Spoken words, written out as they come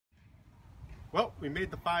Well, we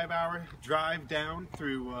made the 5-hour drive down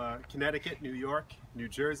through Connecticut, New York, New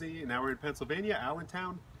Jersey, and now we're in Pennsylvania,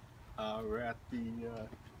 Allentown. We're at the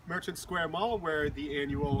Merchant Square Mall where the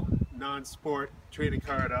annual non-sport trading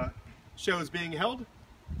card show is being held.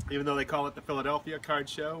 Even though they call it the Philadelphia Card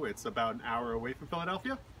Show, it's about an hour away from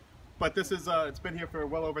Philadelphia. But this is it's been here for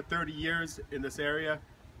well over 30 years in this area,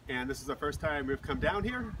 and this is the first time we've come down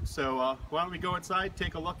here. So why don't we go inside,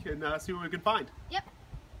 take a look, and see what we can find. Yep.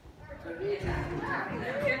 Fill these out,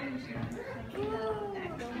 okay?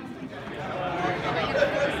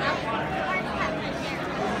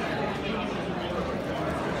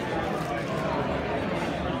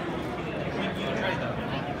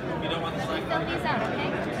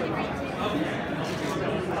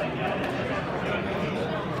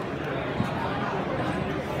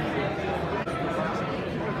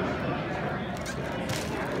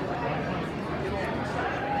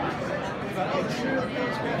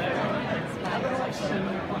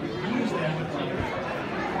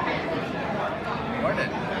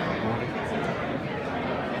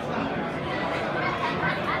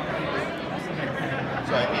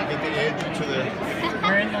 So I can get the edge to the...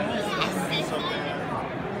 We're in the list.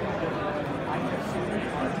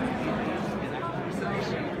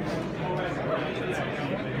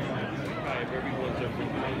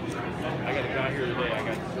 I got a guy here today. I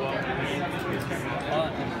got 12.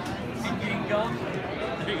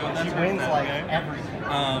 She wins like everything.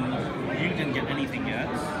 You didn't get anything yet.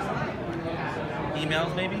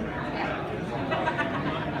 Emails, maybe? You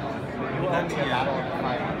owe me a bottle of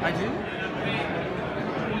fire. I do?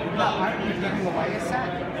 No, aren't you giving away a set?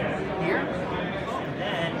 Here?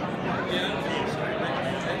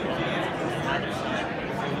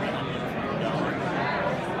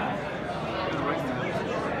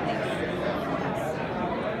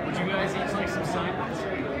 Would you guys each like some signings?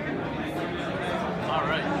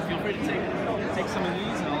 Alright, feel free to take some of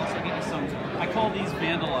these, and I'll also get you some. I call these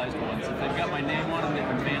vandalized ones. If they've got my name on them, they've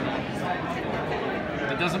been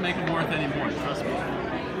vandalized. It doesn't make them worth any more, trust me.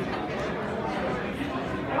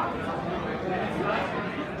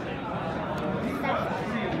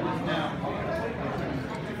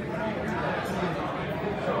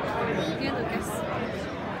 Here, Lucas.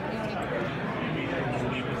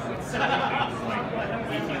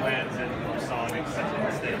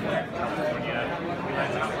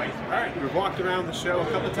 Alright, we've walked around the show a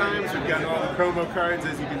couple times. We've got all the promo cards,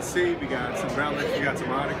 as you can see. We got some relics, we got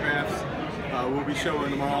some autographs. We'll be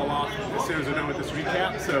showing them all off as soon as we're done with this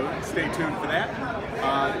recap, so stay tuned for that.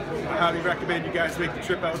 I highly recommend you guys make the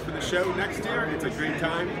trip out for the show next year. It's a great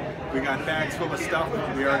time. We got bags full of stuff.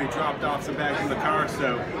 We already dropped off some bags in the car,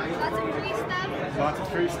 so Lots of free stuff. lots of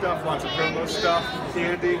free stuff, lots of promo stuff,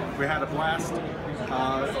 candy. We had a blast.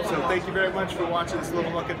 So thank you very much for watching this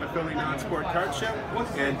little look at the Philly Non-Sport Card Show.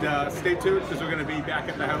 And stay tuned because we're going to be back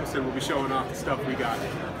at the house and we'll be showing off the stuff we got.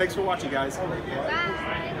 Thanks for watching, guys.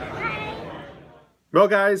 Bye. Well,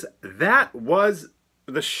 guys, that was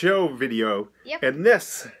the show video. Yep. And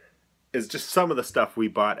this is just some of the stuff we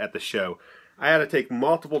bought at the show. I had to take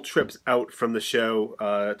multiple trips out from the show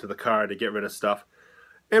to the car to get rid of stuff.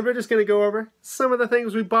 And we're just going to go over some of the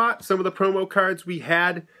things we bought, some of the promo cards we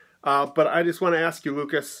had. But I just want to ask you,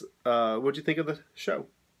 Lucas, what'd you think of the show?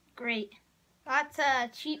 Great. Lots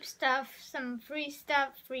of cheap stuff, some free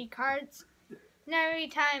stuff, free cards. And every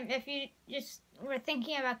time, if you just were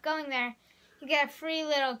thinking about going there, you get a free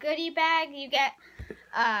little goodie bag. You get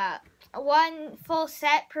one full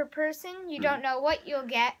set per person. You don't know what you'll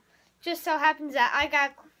get. Just so happens that I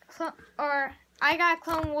got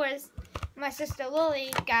Clone Wars. My sister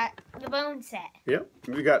Lily got the bone set. Yep.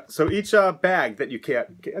 We got, so each bag that you can't,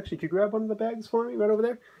 actually, can you grab one of the bags for me right over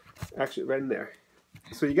there? Actually, right in there.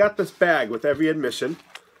 So you got this bag with every admission.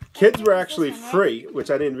 Kids were actually free, which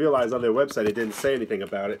I didn't realize on their website. It didn't say anything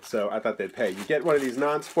about it, so I thought they'd pay. You get one of these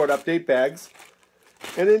non-sport update bags,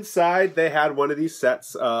 and inside they had one of these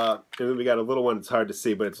sets. And then we got a little one. It's hard to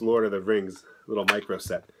see, but it's Lord of the Rings, little micro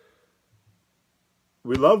set.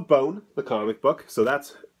 We love Bone, the comic book, so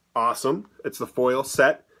that's awesome. It's the foil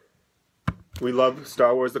set. We love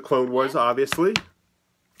Star Wars, the Clone Wars, obviously.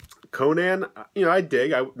 Conan, you know, I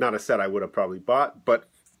dig. Not a set I would have probably bought, but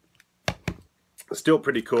still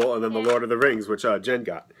pretty cool. And then the Lord of the Rings, which Jen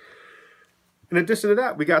got. In addition to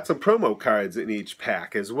that, we got some promo cards in each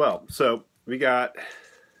pack as well. So we got,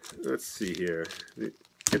 let's see here.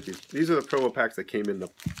 These are the promo packs that came in the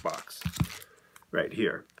box right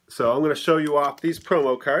here. So I'm going to show you off these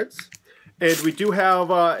promo cards. And we do have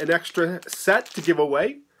an extra set to give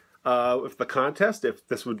away with the contest. If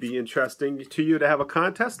this would be interesting to you to have a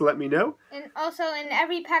contest, let me know. And also, in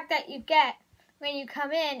every pack that you get, when you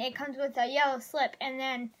come in, it comes with a yellow slip. And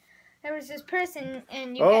then there was this person,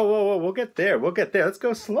 and you Oh, whoa, we'll get there. We'll get there. Let's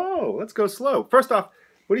go slow. Let's go slow. First off,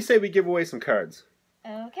 what do you say we give away some cards?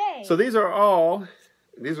 Okay. So these are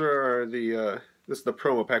the, this is the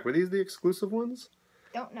promo pack. Were these the exclusive ones?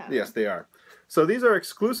 Don't know. Yes, they are. So these are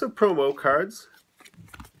exclusive promo cards.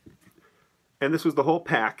 And this was the whole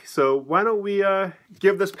pack. So why don't we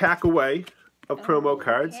give this pack away of promo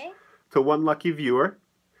cards to one lucky viewer.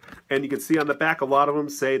 And you can see on the back, a lot of them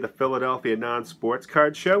say the Philadelphia Non-Sports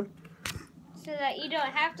Card Show. So that you don't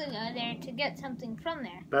have to go there to get something from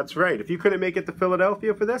there. That's right. If you couldn't make it to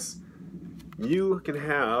Philadelphia for this, you can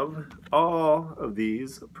have all of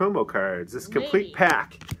these promo cards. This complete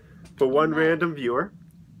pack for one random viewer.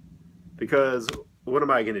 Because what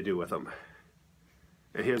am I going to do with them?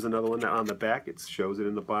 And here's another one on the back. It shows it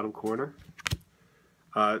in the bottom corner.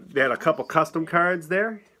 They had a couple custom cards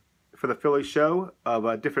there for the Philly show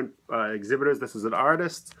of different exhibitors. This is an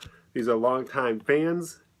artist. These are longtime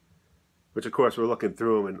fans, which of course we're looking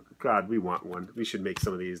through them and God, we want one. We should make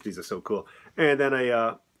some of these. These are so cool. And then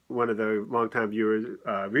one of the longtime viewers,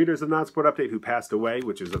 readers of Non-Sport Update who passed away,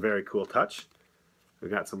 which is a very cool touch. We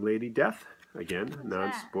got some Lady Death. Again,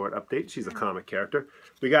 Non-Sport Update. She's a comic character.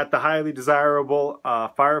 We got the highly desirable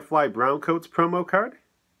Firefly Browncoats promo card.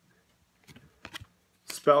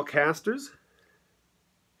 Spellcasters.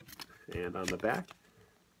 And on the back,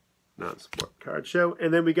 Non-Sport Card Show.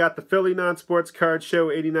 And then we got the Philly Non-Sports Card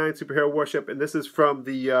Show 89 Superhero Worship. And this is from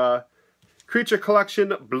the Creature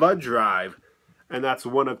Collection Blood Drive. And that's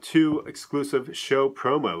one of 2 exclusive show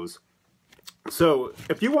promos. So,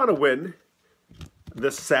 if you want to win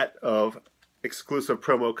this set of exclusive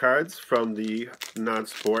promo cards from the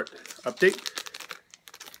Non-Sport Update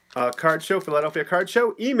Card Show, Philadelphia Card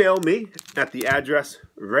Show, email me at the address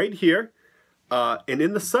right here. And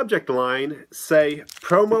in the subject line, say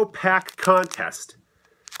Promo Pack Contest.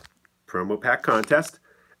 Promo Pack Contest.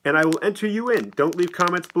 And I will enter you in. Don't leave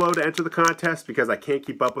comments below to enter the contest because I can't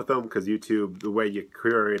keep up with them because YouTube, the way you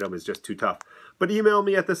curate them is just too tough. But email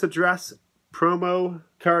me at this address. Promo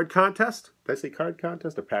card contest. Did I say card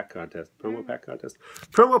contest or pack contest? Promo pack contest.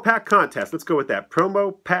 Promo pack contest. Let's go with that.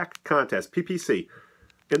 Promo pack contest. PPC.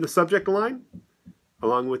 In the subject line,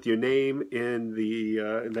 along with your name in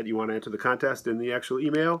the that you want to enter the contest in the actual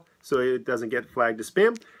email, so it doesn't get flagged as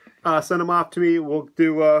spam. Send them off to me. We'll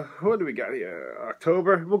do. What do we got here?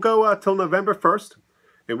 October. We'll go till November 1st,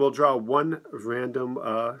 and we'll draw one random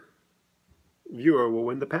viewer will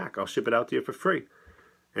win the pack. I'll ship it out to you for free.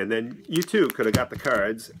 And then you too could have got the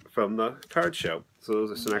cards from the card show. So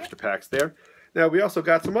those are some extra packs there. Now we also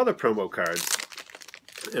got some other promo cards.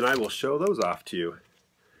 And I will show those off to you.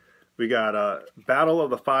 We got Battle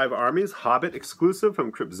of the 5 Armies, Hobbit exclusive from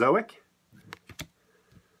Cryptozoic.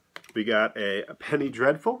 We got a Penny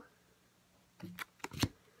Dreadful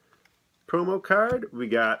promo card. We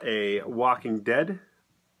got a Walking Dead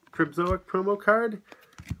Cryptozoic promo card.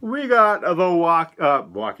 We got the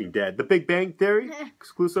Walking Dead, the Big Bang Theory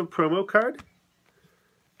exclusive promo card.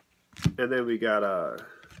 And then we got an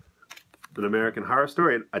American Horror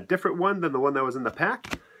Story, a different one than the one that was in the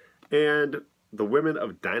pack. And the Women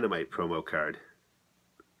of Dynamite promo card,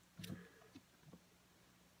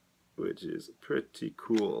 which is pretty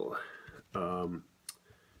cool. Where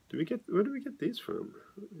do we get these from?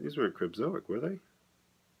 These were in Cryptozoic, were they?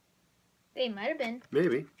 They might have been.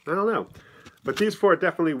 Maybe. I don't know. But these 4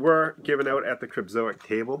 definitely were given out at the Cryptozoic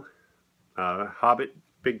table. Hobbit,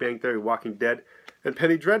 Big Bang Theory, Walking Dead, and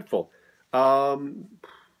Penny Dreadful.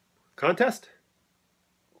 Contest?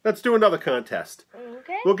 Let's do another contest.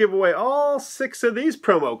 Okay. We'll give away all 6 of these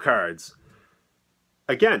promo cards.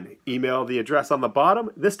 Again, email the address on the bottom.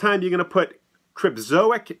 This time you're going to put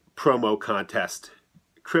Cryptozoic promo contest.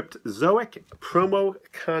 Cryptozoic promo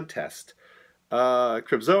contest.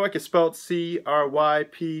 Cryptozoic is spelled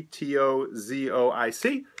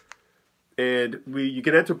C-R-Y-P-T-O-Z-O-I-C. And you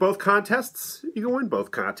can enter both contests. You can win both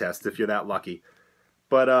contests if you're that lucky.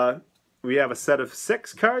 But we have a set of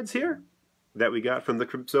 6 cards here that we got from the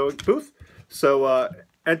Cryptozoic booth. So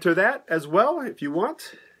enter that as well if you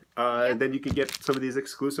want. And then you can get some of these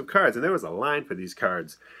exclusive cards. And there was a line for these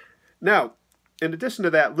cards. Now, in addition to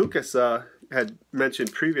that, Lucas had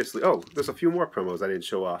mentioned previously, oh, there's a few more promos I didn't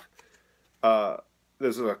show off.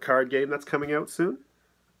 There's a card game that's coming out soon.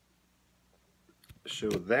 Show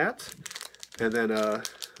that. And then,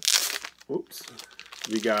 oops,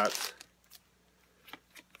 we got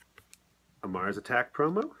a Mars Attack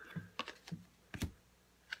promo.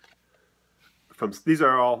 These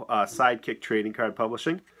are all Sidekick Trading Card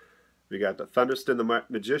Publishing. We got the Thunderston the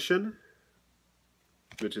Magician,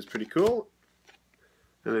 which is pretty cool.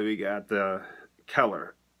 And then we got the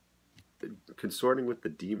Keller, Consorting with the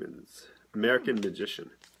Demons, American Magician.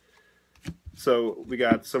 So we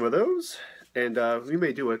got some of those, and we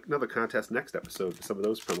may do another contest next episode for some of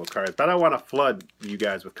those promo cards. But I don't want to flood you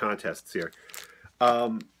guys with contests here.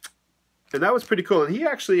 And that was pretty cool. And he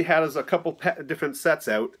actually had us a couple different sets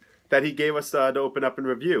out that he gave us to open up and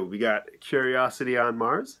review. We got Curiosity on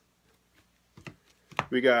Mars.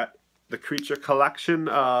 We got the Creature Collection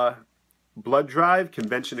Blood Drive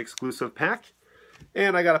Convention Exclusive Pack.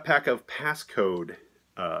 And I got a pack of Passcode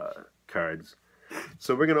cards.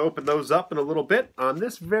 So we're going to open those up in a little bit on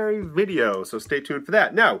this very video. So stay tuned for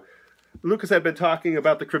that. Now, Lucas had been talking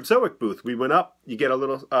about the Cryptozoic booth. We went up. You get a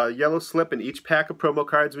little yellow slip in each pack of promo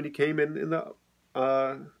cards when you came in the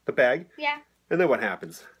bag. Yeah. And then what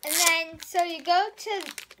happens? And then, so you go to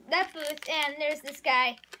that booth, and there's this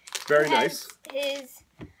guy. Very nice. His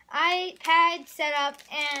iPad set up,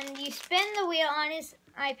 and you spin the wheel on his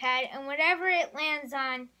iPad, and whatever it lands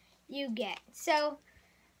on, you get. So,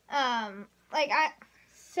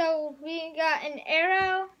 so we got an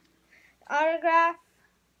Arrow autograph.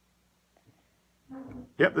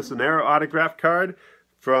 Yep, this is an Arrow autograph card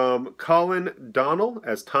from Colin Donnell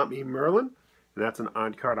as Tommy Merlin, and that's an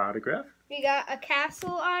on-card autograph. We got a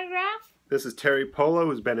Castle autograph. This is Terry Polo,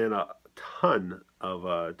 who's been in a ton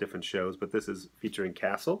of different shows, but this is featuring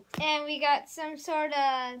Castle. And we got some sort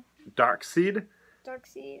of Darkseid.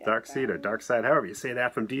 Darkseid Or Darkside, however you say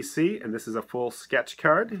that, from DC, and this is a full sketch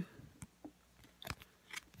card.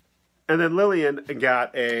 And then Lillian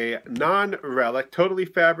got a non-relic, totally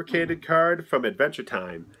fabricated card from Adventure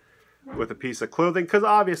Time with a piece of clothing, because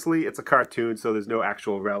obviously it's a cartoon, so there's no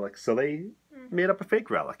actual relic, so they made up a fake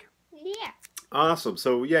relic. Yeah. Awesome.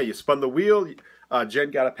 So yeah, you spun the wheel.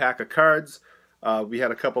 Jen got a pack of cards. We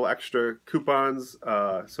had a couple extra coupons,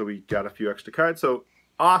 so we got a few extra cards. So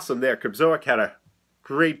awesome there. Cryptozoic had a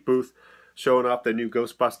great booth showing off their new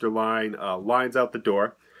Ghostbuster line. Lines out the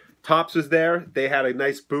door. Topps was there. They had a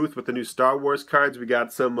nice booth with the new Star Wars cards. We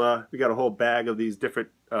got some. We got a whole bag of these different.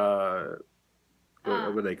 What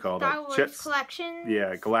do they call Star that? Wars Chips. collection.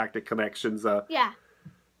 Yeah, Galactic Connections. Yeah.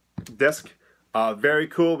 Disc. Very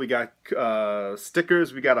cool. We got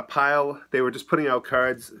stickers. We got a pile. They were just putting out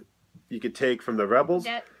cards you could take from the Rebels.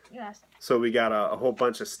 Yes. So we got a whole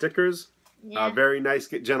bunch of stickers. Yeah. Very nice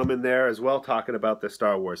gentleman there as well, talking about the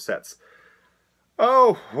Star Wars sets.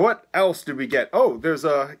 Oh, what else did we get? Oh, there's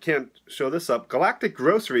I can't show this up. Galactic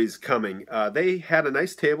Groceries coming. They had a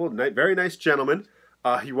nice table. Very nice gentleman.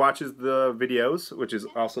 He watches the videos, which is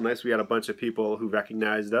also nice. We had a bunch of people who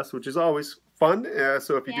recognized us, which is always fun.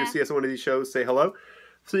 So if you do see us on one of these shows, say hello.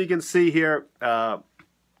 So you can see here, do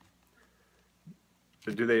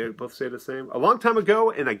they both say the same? A long time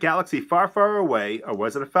ago, in a galaxy far, far away, or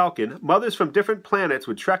was it a falcon, mothers from different planets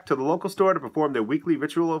would trek to the local store to perform their weekly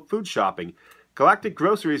ritual of food shopping. Galactic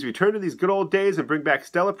Groceries return to these good old days and bring back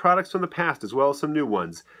stellar products from the past as well as some new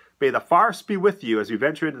ones. May the farce be with you as we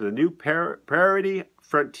venture into the new parody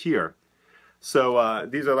frontier. So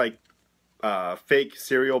these are like fake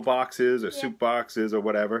cereal boxes or soup boxes or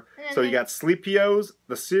whatever. So you got Sleepyos,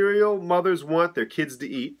 the cereal mothers want their kids to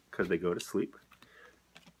eat because they go to sleep.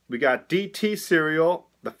 We got DT cereal,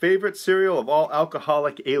 the favorite cereal of all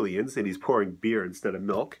alcoholic aliens, and he's pouring beer instead of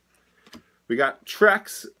milk. We got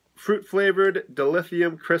Trex fruit-flavored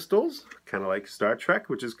dilithium crystals, kind of like Star Trek,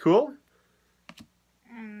 which is cool.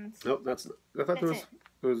 Nope, that's. I thought there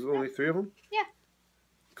was only 3 of them. Yeah.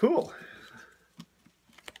 Cool.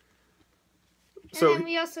 And then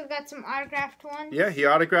we also got some autographed ones. Yeah, he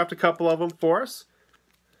autographed a couple of them for us.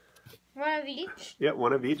 One of each. Yeah,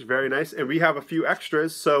 one of each. Very nice. And we have a few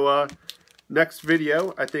extras. So next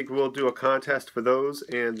video, I think we'll do a contest for those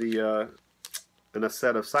and and a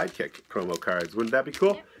set of Sidekick promo cards. Wouldn't that be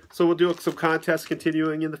cool? Yep. So we'll do some contests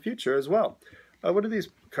continuing in the future as well. What are these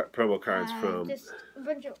promo cards from? Just a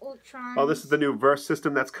bunch of Ultrons. Oh, this is the new Verse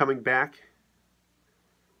system that's coming back.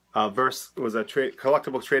 Verse was a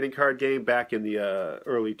collectible trading card game back in the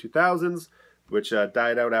early 2000s, which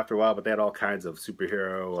died out after a while, but they had all kinds of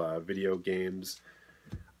superhero video games.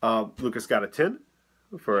 Lucas got a tin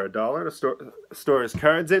for $1 to store his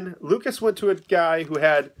cards in. Lucas went to a guy who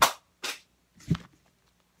had,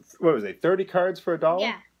 what was it, 30 cards for $1?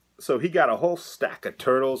 Yeah. So he got a whole stack of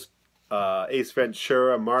Turtles, Ace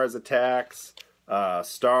Ventura, Mars Attacks,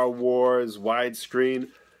 Star Wars, widescreen.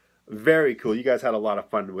 Very cool. You guys had a lot of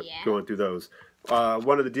fun with going through those.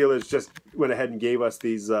 One of the dealers just went ahead and gave us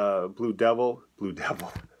these Blue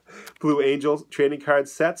Angel trading card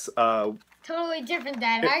sets. Totally different,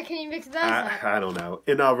 Dad. How can you mix those up? I don't know.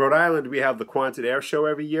 In Rhode Island, we have the Quonset Air Show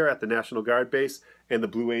every year at the National Guard base, and the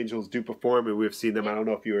Blue Angels do perform, and we've seen them. I don't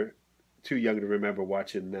know if you were too young to remember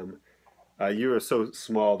watching them. You were so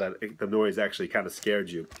small that the noise actually kind of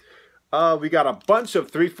scared you. We got a bunch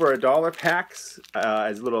of 3 for $1 packs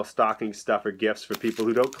as little stocking stuffer gifts for people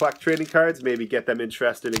who don't collect trading cards. Maybe get them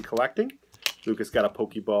interested in collecting. Lucas got a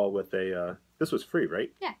Pokeball with a... this was free,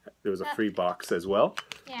 right? Yeah. There was a free box as well.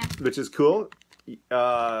 Yeah. Which is cool.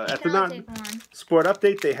 At the non-sport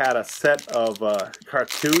update, they had a set of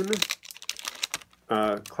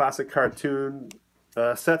classic cartoon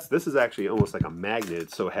sets. This is actually almost like a magnet.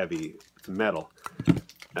 It's so heavy. It's metal.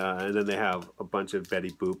 And then they have a bunch of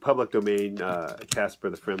Betty Boop, Public Domain, Casper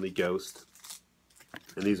the Friendly Ghost.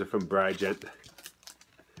 And these are from Brigent.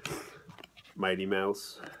 Mighty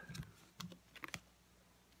Mouse.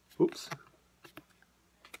 Oops.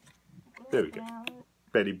 There we go.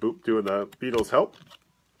 Betty Boop doing the Beatles help.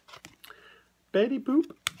 Betty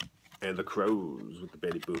Boop. And the Crows with the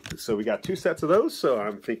Betty Boop. So we got 2 sets of those, so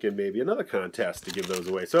I'm thinking maybe another contest to give those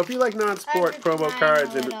away. So if you like non-sport promo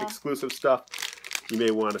cards and exclusive stuff, you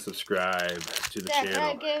may want to subscribe to the channel. Can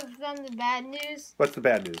I give them the bad news? What's the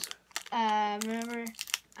bad news? Remember,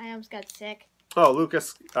 I almost got sick. Oh,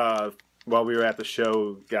 Lucas, while we were at the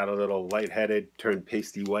show, got a little lightheaded, turned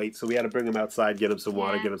pasty white, so we had to bring him outside, get him some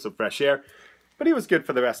water, get him some fresh air. But he was good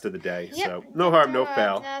for the rest of the day, so no harm, no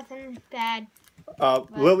foul. Nothing bad.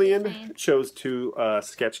 Lillian chose 2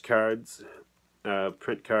 sketch cards,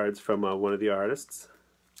 print cards from one of the artists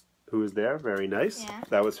who was there. Very nice. Yeah.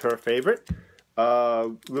 That was her favorite.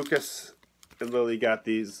 Lucas and Lily got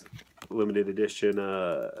these limited edition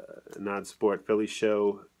non-sport Philly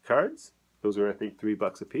show cards. Those were, I think,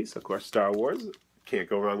 $3 a piece. Of course, Star Wars. Can't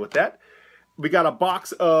go wrong with that. We got a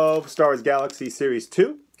box of Star Wars Galaxy Series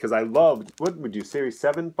 2, because I loved, what would you, Series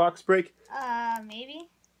 7 box break? Maybe.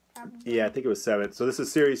 Yeah, I think it was 7. So this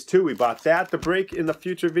is Series 2. We bought that to break in the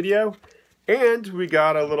future video. And we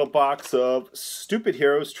got a little box of Stupid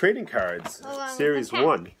Heroes trading cards. Series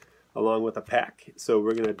 1. Along with a pack. So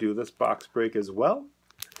we're going to do this box break as well.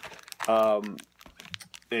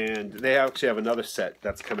 And they actually have another set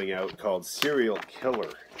that's coming out called Serial Killer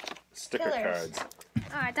sticker cards.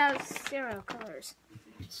 Oh, I thought it was serial killers.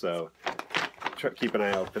 So keep an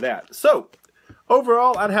eye out for that. So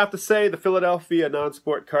overall, I'd have to say the Philadelphia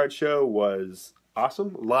Non-Sport Card Show was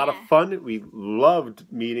awesome. A lot of fun. We loved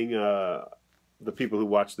meeting the people who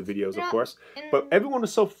watch the videos, of course. But everyone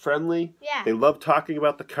was so friendly. Yeah. They loved talking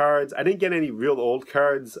about the cards. I didn't get any real old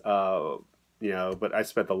cards, but I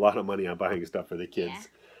spent a lot of money on buying stuff for the kids.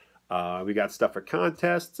 Yeah. We got stuff for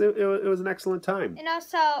contests. It was an excellent time. And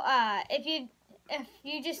also, if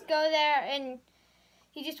you just go there and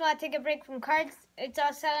you just want to take a break from cards, it's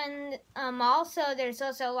also in a mall, so there's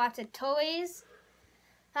also lots of toys,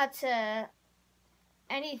 lots of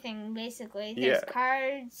anything, basically. There's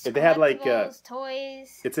cards, they had like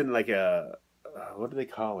toys. It's in like a, what do they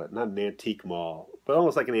call it? Not an antique mall, but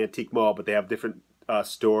almost like an antique mall, but they have different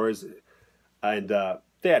stores, and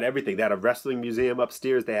they had everything. They had a wrestling museum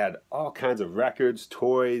upstairs. They had all kinds of records,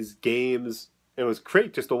 toys, games. It was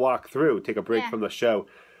great just to walk through, take a break from the show.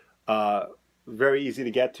 Very easy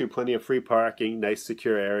to get to, plenty of free parking, nice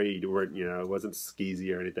secure area. You weren't, it wasn't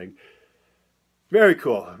skeezy or anything. Very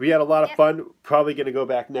cool. We had a lot of fun. Probably going to go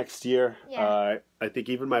back next year. Yeah. I think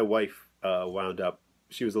even my wife wound up,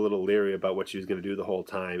 she was a little leery about what she was going to do the whole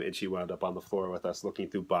time, and she wound up on the floor with us looking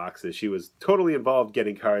through boxes. She was totally involved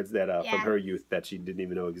getting cards that from her youth that she didn't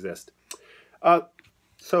even know exist.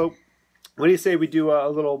 So what do you say we do a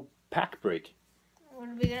little pack break? What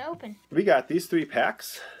are we going to open? We got these 3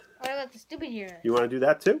 packs. What about the Stupid Heroes? You want to do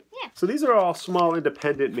that too? Yeah. So these are all small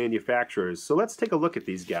independent manufacturers. So let's take a look at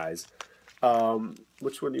these guys.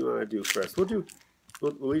 Which one do you want to do first?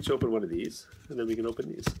 We'll each open one of these, and then we can open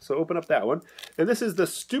these. So open up that one. And this is the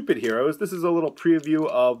Stupid Heroes. This is a little preview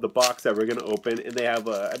of the box that we're going to open. And they have,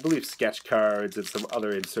 I believe, sketch cards and some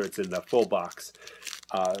other inserts in the full box.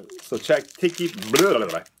 So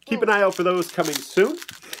keep an eye out for those coming soon.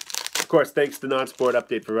 Of course, thanks to Non-Sport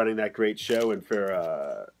Update for running that great show and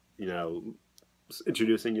for,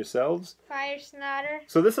 introducing yourselves. Fire Snotter.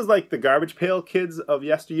 So this is like the Garbage Pail Kids of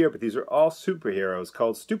yesteryear, but these are all superheroes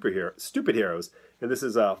called Stupid Heroes. And this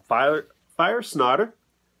is a Fire Snotter.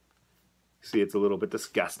 See, it's a little bit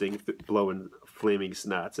disgusting, blowing flaming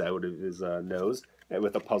snots out of his nose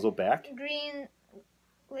with a puzzle back. Green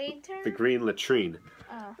Lantern? The Green Latrine.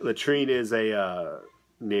 Oh. Latrine is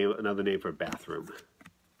another name for bathroom.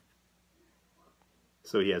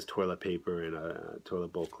 So he has toilet paper and a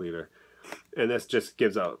toilet bowl cleaner. And this just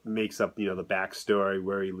makes up, the backstory,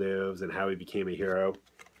 where he lives and how he became a hero.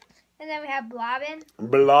 And then we have Blobbin.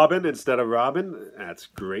 Blobbin instead of Robin. That's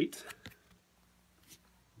great.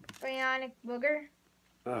 Bionic Booger.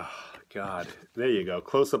 Oh, God. There you go.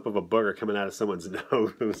 Close-up of a booger coming out of someone's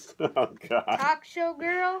nose. Oh, God. Talk Show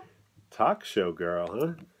Girl. Talk Show Girl,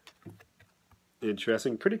 huh?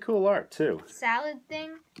 Interesting. Pretty cool art, too. Salad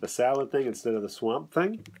thing. The salad thing instead of the swamp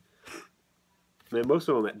thing. And most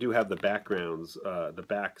of them do have the backgrounds, the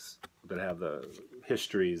backs that have the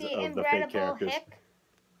histories of the fake characters. Hick.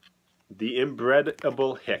 The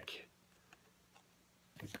Inbreedable Hick.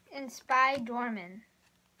 And Spy Dorman.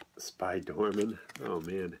 Spy Dorman. Oh,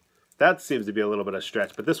 man. That seems to be a little bit of a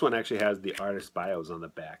stretch, but this one actually has the artist bios on the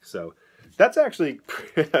back. So that's actually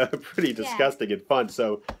pretty disgusting and fun.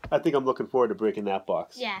 So I think I'm looking forward to breaking that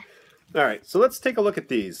box. Yeah. All right, so let's take a look at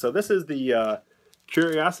these. So this is the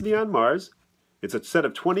Curiosity on Mars. It's a set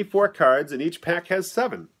of 24 cards, and each pack has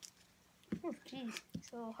 7. Oh, jeez.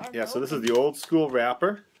 It's a little hard Yeah, to so this is open. the old school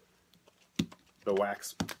wrapper. The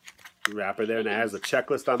wax wrapper there, and it has a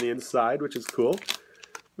checklist on the inside, which is cool.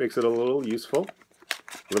 Makes it a little useful.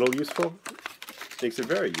 Makes it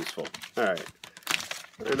very useful. All right.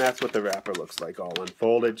 And that's what the wrapper looks like, all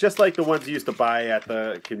unfolded, just like the ones you used to buy at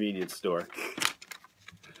the convenience store.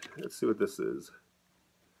 Let's see what this is.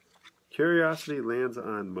 Curiosity lands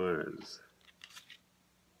on Mars.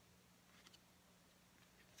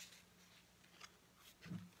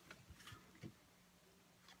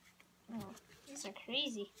 Oh, these are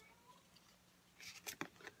crazy.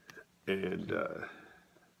 And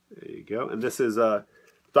there you go. And this is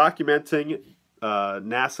documenting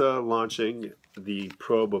NASA launching the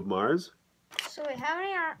probe of Mars. So wait, how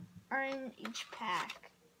many are in each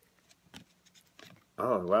pack?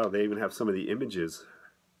 Oh, wow. They even have some of the images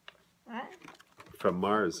What? from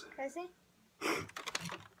Mars. Can I see? Oh,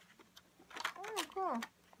 cool.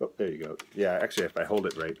 Oh, there you go. Yeah, actually, if I hold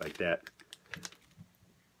it right like that.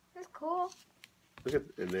 That's cool. Look at,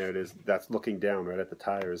 and there it is. That's looking down right at the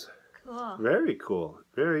tires. Cool. Very cool.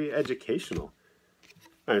 Very educational.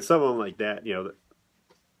 I mean, some of them like that, you know,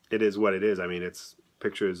 it is what it is. I mean, it's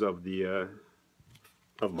pictures of the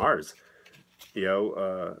of Mars. You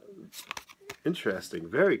know, interesting.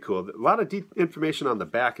 Very cool. A lot of deep information on the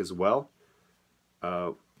back as well,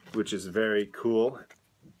 which is very cool.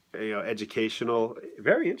 You know, educational.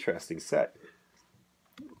 Very interesting set.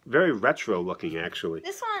 Very retro looking, actually.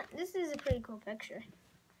 This is a pretty cool picture.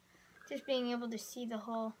 Just being able to see the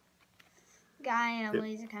whole guy and a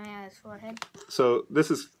laser coming out of his forehead. So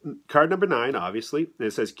this is card number 9, obviously. And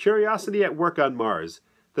it says, Curiosity at Work on Mars.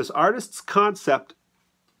 This artist's concept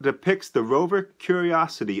depicts the rover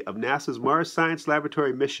Curiosity of NASA's Mars Science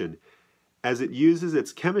Laboratory mission as it uses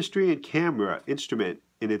its chemistry and camera instrument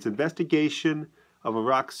in its investigation of a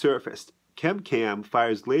rock surface. ChemCam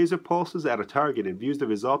fires laser pulses at a target and views the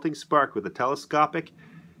resulting spark with a telescope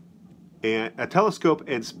and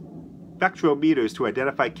spectrometers to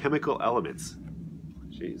identify chemical elements.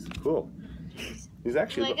 Jeez, cool. He's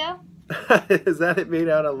actually Lego? Is that it made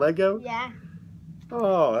out of Lego? Yeah.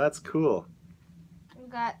 Oh, that's cool. We've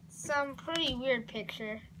got some pretty weird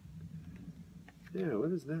picture. Yeah,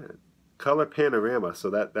 what is that? Color panorama. So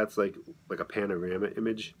that's like a panorama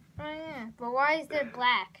image. Oh yeah, but why is there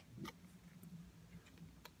black?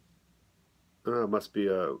 Oh, must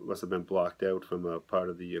have been blocked out from a part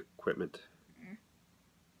of the equipment.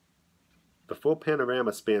 The full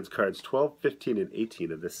panorama spans cards 12, 15, and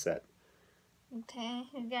 18 of this set. Okay,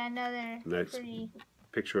 we've got another Nice pretty...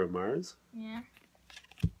 picture of Mars. Yeah.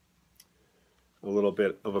 A little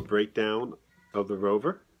bit of a breakdown of the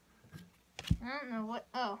rover. I don't know what...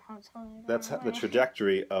 Oh, I was holding it That's on the way.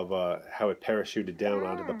 trajectory of how it parachuted down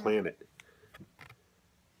onto the planet.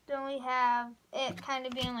 Then we have it kind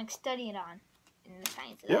of being like studied on in the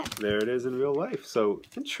science of Yep, that. there it is in real life. So,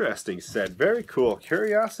 interesting set. Very cool.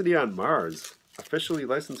 Curiosity on Mars. Officially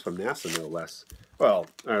licensed from NASA, no less. Well,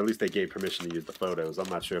 or at least they gave permission to use the photos. I'm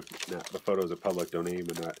not sure if the photos are public domain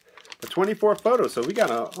or not. But 24 photos, so we got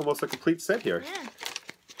almost a complete set here. Yeah.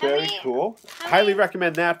 Very cool. Highly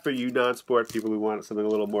recommend that for you non-sport people who want something a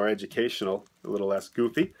little more educational, a little less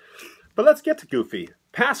goofy. But let's get to goofy.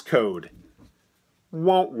 Passcode.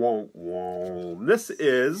 Won't, won't, won't. This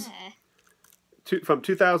is from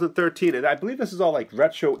 2013, and I believe this is all like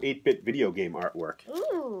retro 8-bit video game artwork.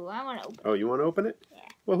 Ooh, I want to open it. Oh, you want to open it? Yeah.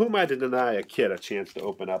 Well, who am I to deny a kid a chance to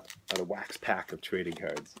open up a wax pack of trading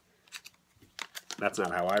cards? That's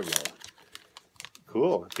not how I roll.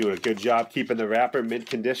 Cool. Doing a good job keeping the wrapper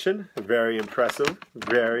mid-condition. Very impressive.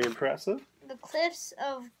 Very impressive. The Cliffs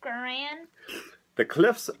of Gran. The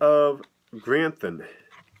Cliffs of Grantham.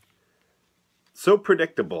 So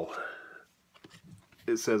predictable.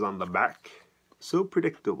 It says on the back. So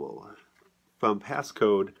predictable. From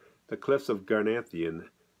Passcode, The Cliffs of Garnathian.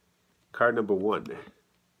 Card number 1.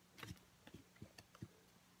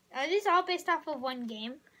 Are these all based off of one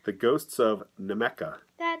game? The Ghosts of Nameca.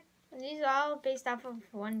 Dad, are these all based off of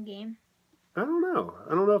one game? I don't know.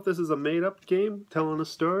 I don't know if this is a made-up game telling a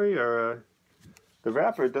story or The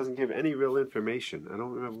wrapper doesn't give any real information. I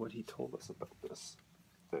don't remember what he told us about this.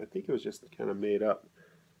 I think it was just kind of made up.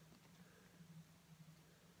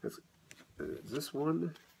 Is this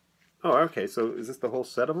one? Oh, okay. So is this the whole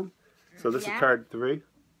set of them? So this is card 3.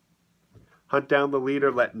 Hunt down the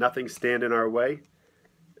leader. Let nothing stand in our way.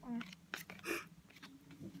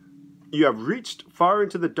 You have reached far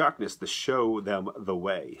into the darkness to show them the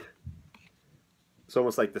way. It's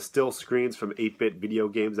almost like the still screens from 8-bit video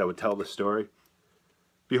games that would tell the story.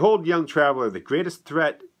 Behold, young traveler, the greatest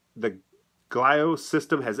threat the Glio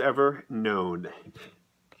system has ever known.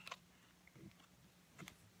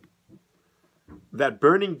 That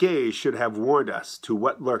burning gaze should have warned us to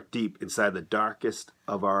what lurked deep inside the darkest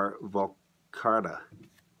of our Volcarta.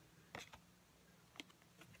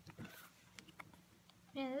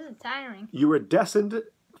 Man, this is tiring. You were destined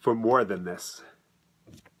for more than this.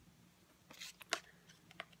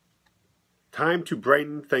 Time to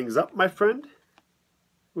brighten things up, my friend.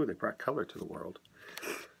 Ooh, they brought color to the world.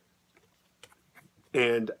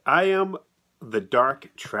 And I am the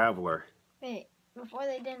Dark Traveler. Wait, before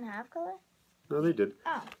they didn't have color? No, they did.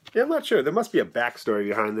 Oh. Yeah, I'm not sure. There must be a backstory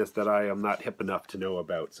behind this that I am not hip enough to know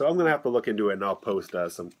about. So I'm going to have to look into it, and I'll post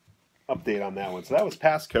some update on that one. So that was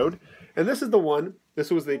Passcode. And this is the one.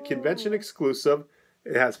 This was the convention exclusive.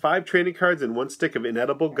 It has 5 trading cards and 1 stick of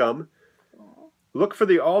inedible gum. Look for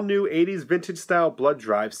the all-new 80s vintage-style Blood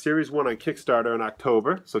Drive, Series 1 on Kickstarter in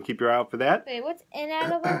October. So keep your eye out for that. Wait, what's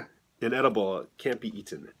inedible? Inedible. Can't be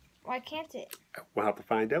eaten. Why can't it? We'll have to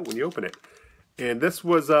find out when you open it. And this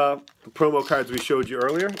was the promo cards we showed you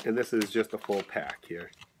earlier. And this is just a full pack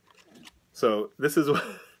here. So this is what...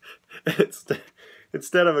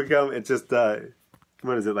 instead of a gum, it's just...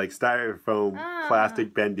 what is it? Like styrofoam,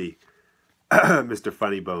 plastic bendy. Mr.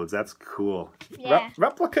 Funny Bones, that's cool. Yeah.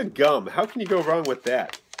 Replica gum, how can you go wrong with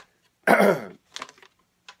that?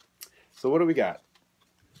 So what do we got?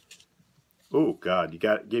 Oh God,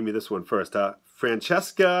 gave me this one first, huh?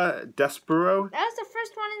 Francesca Despero. That was the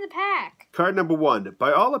first one in the pack. Card number 1.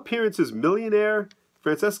 By all appearances, millionaire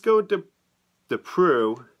Francesco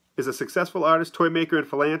Despero is a successful artist, toy maker, and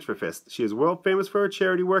philanthropist. She is world famous for her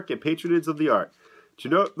charity work and patronage of the art.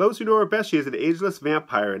 To those who know her best, she is an ageless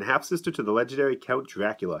vampire and half-sister to the legendary Count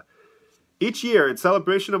Dracula. Each year, in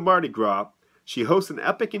celebration of Mardi Gras, she hosts an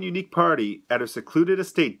epic and unique party at her secluded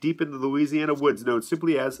estate deep in the Louisiana woods known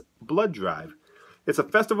simply as Blood Drive. It's a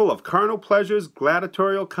festival of carnal pleasures,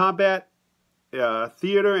 gladiatorial combat,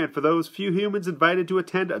 theater, and for those few humans invited to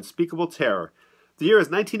attend, unspeakable terror. The year is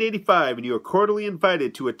 1985, and you are cordially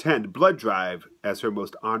invited to attend Blood Drive as her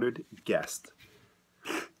most honored guest.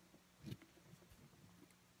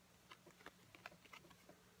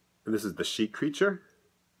 And this is the She Creature.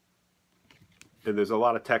 And there's a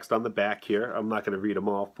lot of text on the back here. I'm not going to read them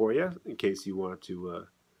all for you in case you want to...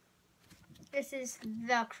 This is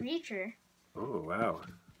the creature. Oh, wow.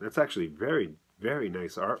 That's actually very, very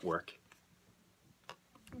nice artwork.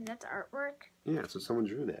 That's artwork? Yeah, so someone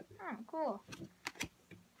drew that. Oh, cool.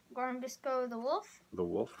 Gormbisco the wolf? The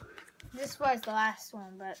wolf. This was the last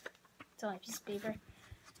one, but it's only a piece of paper.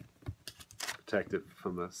 Protected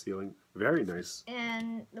from the ceiling. Very nice.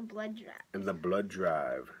 And the Blood Drive. And the Blood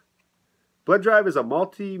Drive. Blood Drive is a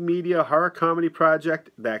multimedia horror comedy project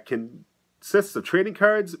that consists of trading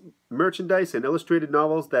cards, merchandise, and illustrated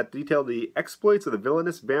novels that detail the exploits of the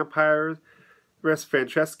villainous vampire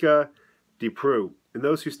Francesca Despero and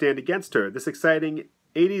those who stand against her. This exciting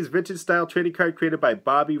 80s vintage-style trading card created by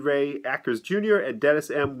Bobby Ray Ackers Jr. and Dennis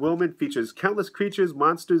M. Willman features countless creatures,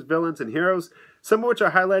 monsters, villains, and heroes, some of which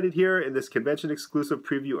are highlighted here in this convention-exclusive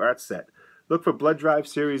preview art set. Look for Blood Drive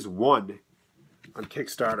Series 1 on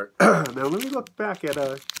Kickstarter. Now, let me look back at...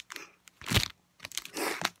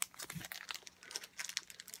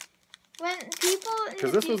 When people...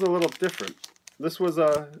 Because this was a little different. This was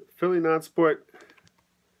a Philly Non-Sport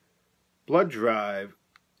Blood Drive.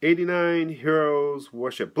 89 Heroes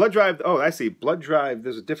Worship. Blood Drive. Oh, I see. Blood Drive.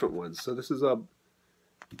 There's a different one. So this is a...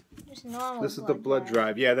 Just normal This is the Blood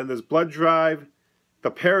Drive. Yeah, then there's Blood Drive. The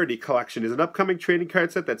Parody Collection is an upcoming trading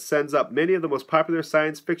card set that sends up many of the most popular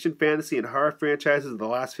science fiction, fantasy, and horror franchises of the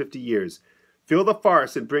last 50 years. Feel the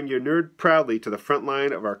farce and bring your nerd proudly to the front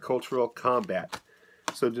line of our cultural combat.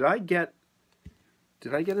 So did I get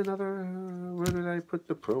another... Where did I put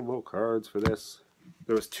the promo cards for this?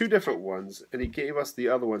 There was 2 different ones, and he gave us the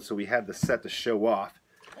other one, so we had the set to show off.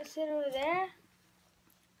 Is it over there?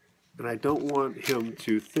 And I don't want him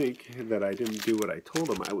to think that I didn't do what I told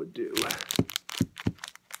him I would do.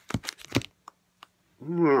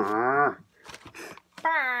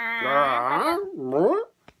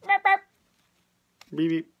 Beep,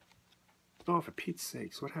 beep. Oh, for Pete's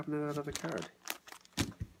sakes, what happened to that other card?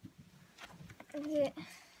 Is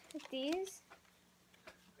These?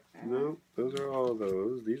 No, those are all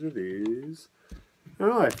those. These are these. I don't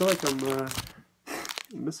know, I feel like I'm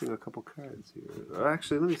missing a couple cards here.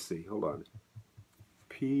 Actually, let me see. Hold on.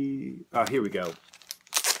 Here we go.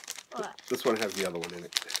 What? This one has the other one in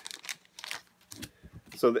it.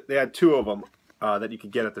 So they had two of them that you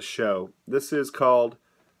could get at the show. This is called,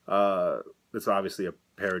 it's obviously a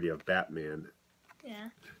parody of Batman. Yeah.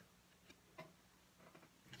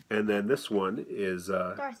 And then this one is...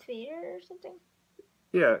 Darth Vader or something?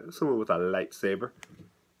 Yeah, someone with a lightsaber.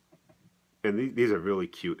 And these are really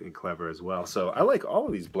cute and clever as well. So I like all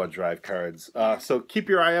of these blood drive cards. So keep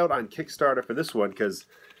your eye out on Kickstarter for this one because,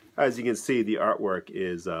 as you can see, the artwork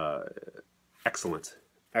is excellent.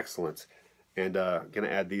 Excellent. And going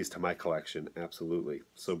to add these to my collection. Absolutely.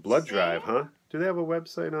 So blood drive, huh? Do they have a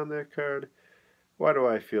website on their card? Why do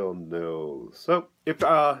I feel no? So if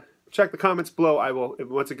check the comments below. I will,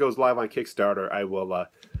 once it goes live on Kickstarter, I will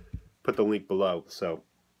put the link below. So.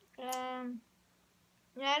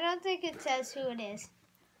 I don't think it says who it is.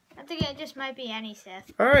 I think it just might be any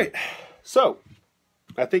Sith. All right. So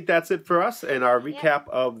I think that's it for us and our recap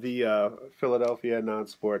of the Philadelphia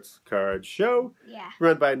Non-Sports Card Show. Yeah.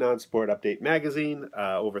 Run by Non-Sport Update Magazine.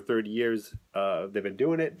 Over 30 years they've been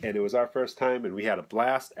doing it, and it was our first time, and we had a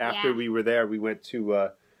blast. After we were there, we went to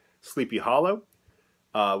Sleepy Hollow,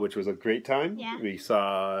 which was a great time. Yeah. We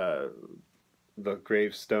saw the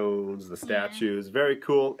gravestones, the statues. Very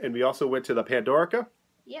cool. And we also went to the Pandorica.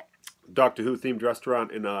 Yep. Doctor Who themed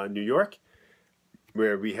restaurant in New York,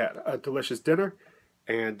 where we had a delicious dinner,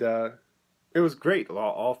 and it was great.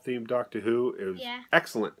 All themed Doctor Who. It was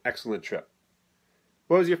excellent, excellent trip.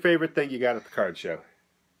 What was your favorite thing you got at the card show?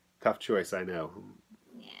 Tough choice, I know.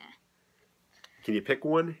 Yeah. Can you pick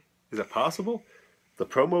one? Is it possible? The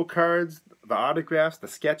promo cards, the autographs, the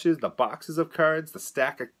sketches, the boxes of cards, the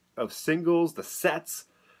stack of singles, the sets.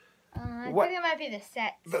 I think it might be the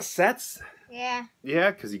sets. The sets? Yeah.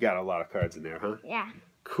 Yeah, because you got a lot of cards in there, huh? Yeah.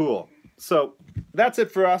 Cool. So that's it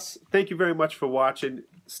for us. Thank you very much for watching.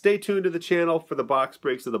 Stay tuned to the channel for the box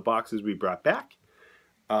breaks of the boxes we brought back.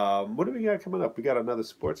 What do we got coming up? We got another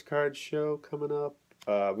sports card show coming up.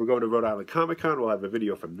 We're going to Rhode Island Comic Con. We'll have a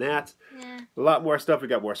video from that. Yeah. A lot more stuff. We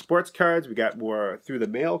got more sports cards. We got more through the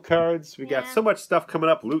mail cards. We got so much stuff coming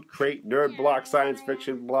up. Loot Crate, Nerd Block, Science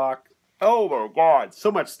Fiction Block. Oh my God,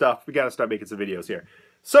 so much stuff. We got to start making some videos here.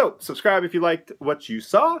 So subscribe if you liked what you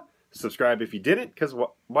saw. Subscribe if you didn't, because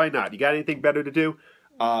why not? You got anything better to do?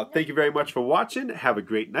 Thank you very much for watching. Have a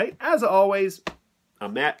great night. As always,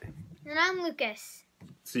 I'm Matt. And I'm Lucas.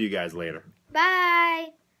 See you guys later. Bye.